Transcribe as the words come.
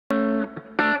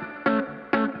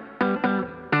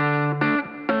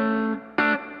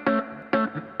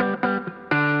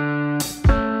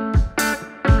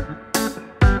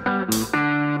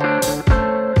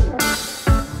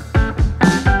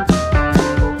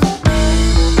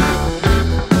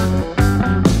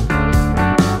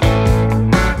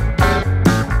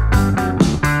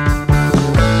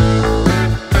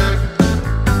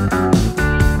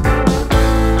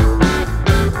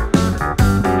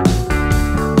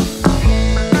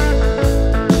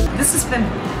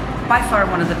by far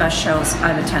one of the best shows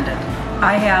I've attended.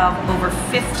 I have over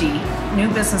 50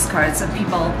 new business cards of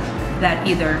people that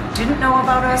either didn't know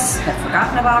about us, had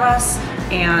forgotten about us,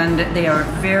 and they are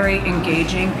very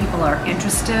engaging. People are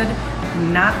interested,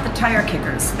 not the tire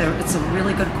kickers. It's a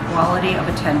really good quality of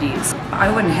attendees. I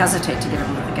wouldn't hesitate to get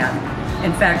a booth again.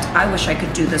 In fact, I wish I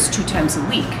could do this 2 times a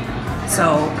week.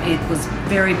 So it was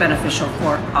very beneficial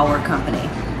for our company.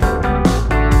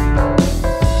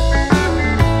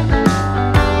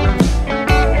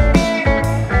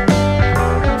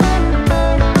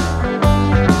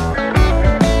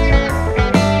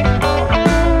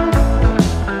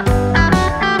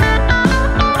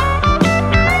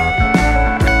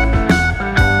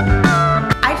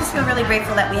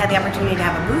 Grateful that we had the opportunity to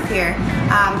have a booth here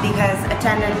because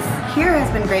attendance here has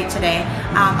been great today.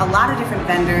 A lot of different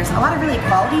vendors, a lot of really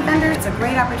quality vendors. It's a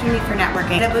great opportunity for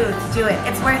networking. Get a booth, do it.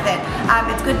 It's worth it.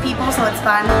 It's good people, so it's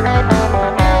fun.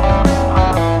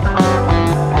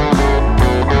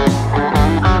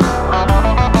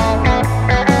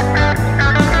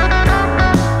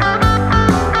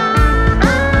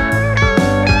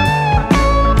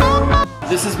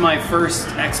 This is my first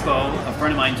expo. A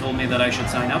friend of mine told me that I should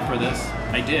sign up for this.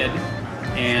 I did,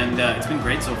 and it's been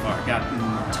great so far. Gotten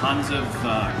tons of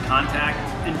contact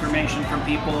information from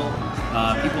people.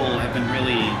 People have been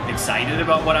really excited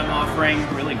about what I'm offering.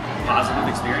 Really positive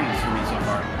experience for me so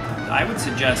far. I would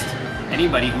suggest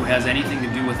anybody who has anything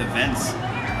to do with events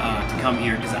to come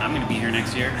here, because I'm going to be here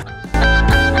next year.